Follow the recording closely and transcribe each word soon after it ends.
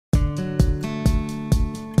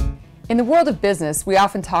In the world of business, we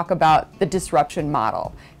often talk about the disruption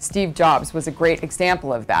model. Steve Jobs was a great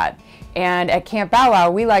example of that. And at Camp Bow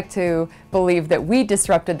Wow, we like to believe that we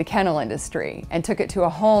disrupted the kennel industry and took it to a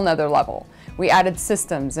whole nother level. We added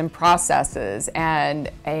systems and processes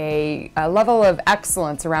and a level of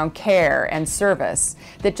excellence around care and service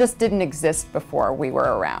that just didn't exist before we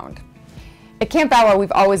were around. At Camp Bow Wow,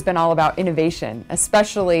 we've always been all about innovation,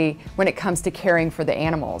 especially when it comes to caring for the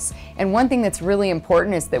animals. And one thing that's really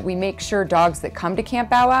important is that we make sure dogs that come to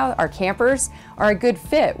Camp Bow Wow, our campers, are a good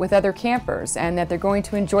fit with other campers and that they're going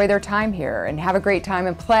to enjoy their time here and have a great time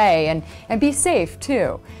and play and be safe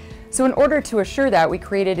too. So in order to assure that, we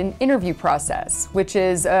created an interview process, which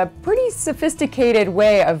is a pretty sophisticated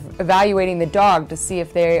way of evaluating the dog to see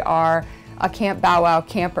if they are a Camp Bow Wow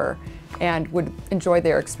camper and would enjoy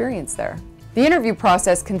their experience there. The interview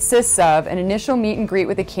process consists of an initial meet and greet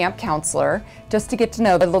with a camp counselor, just to get to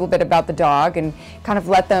know a little bit about the dog and kind of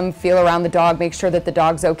let them feel around the dog, make sure that the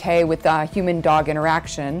dog's okay with human-dog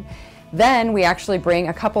interaction. Then we actually bring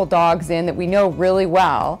a couple dogs in that we know really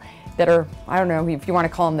well that are, I don't know if you want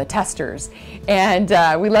to call them the testers, and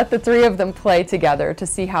we let the three of them play together to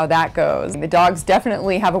see how that goes. The dogs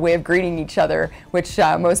definitely have a way of greeting each other, which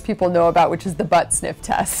most people know about, which is the butt sniff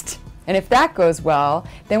test. And if that goes well,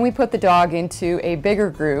 then we put the dog into a bigger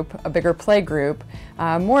group, a bigger play group,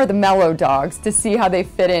 more of the mellow dogs, to see how they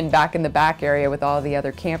fit in back in the back area with all the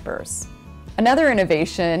other campers. Another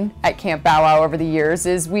innovation at Camp Bow Wow over the years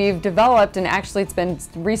is we've developed, and actually it's been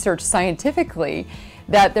researched scientifically,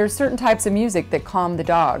 that there's certain types of music that calm the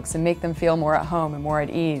dogs and make them feel more at home and more at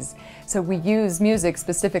ease. So we use music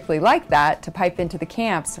specifically like that to pipe into the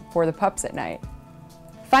camps for the pups at night.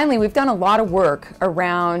 Finally, we've done a lot of work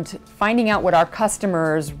around finding out what our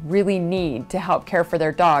customers really need to help care for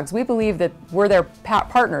their dogs. We believe that we're their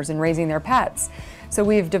partners in raising their pets. So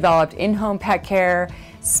we've developed in-home pet care,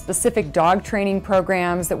 specific dog training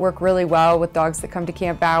programs that work really well with dogs that come to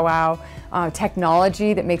Camp Bow Wow,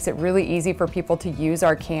 technology that makes it really easy for people to use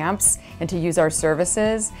our camps and to use our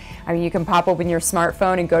services. I mean, you can pop open your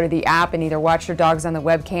smartphone and go to the app and either watch your dogs on the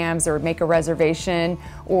webcams or make a reservation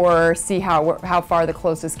or see how far the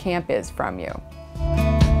closest camp is from you.